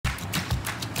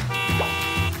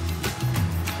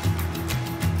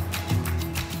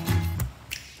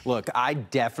Look, I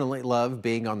definitely love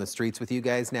being on the streets with you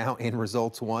guys now in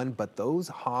Results 1, but those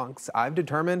honks I've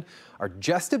determined are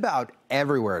just about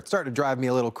everywhere. It's starting to drive me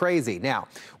a little crazy. Now,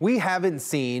 we haven't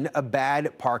seen a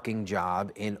bad parking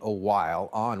job in a while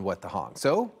on What the Honk.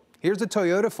 So here's a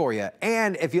Toyota for you.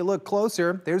 And if you look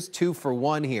closer, there's 2 for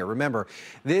 1 here. Remember,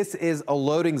 this is a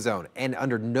loading zone and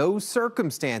under no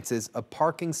circumstances a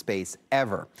parking space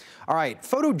ever. All right,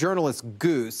 photojournalist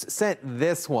Goose sent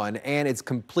this one and it's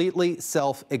completely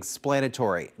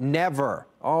self-explanatory. Never,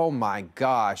 oh my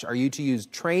gosh, are you to use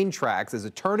train tracks as a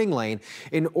turning lane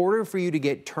in order for you to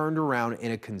get turned around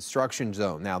in a construction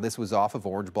zone. Now, this was off of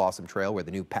Orange Blossom Trail where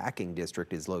the new packing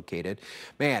district is located.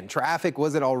 Man, traffic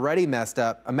wasn't already messed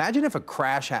up. Imagine if a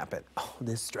crash happened. Oh,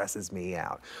 this stresses me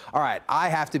out. All right, I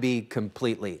have to be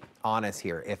completely honest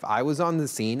here. If I was on the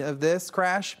scene of this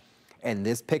crash, and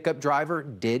this pickup driver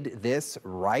did this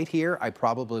right here, I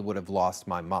probably would have lost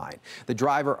my mind. The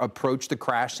driver approached the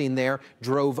crash scene there,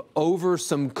 drove over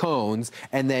some cones,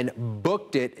 and then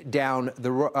booked it down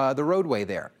the roadway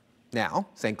there. Now,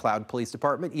 St. Cloud Police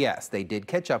Department, yes, they did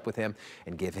catch up with him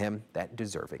and give him that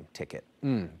deserving ticket.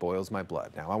 Boils my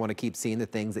blood. Now, I want to keep seeing the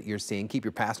things that you're seeing. Keep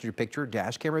your passenger picture,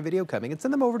 dash camera video coming and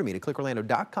send them over to me to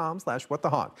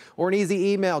clickorlando.com/whatthehonk or an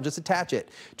easy email. Just attach it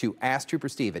to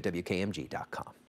asktroopersteve@wkmg.com.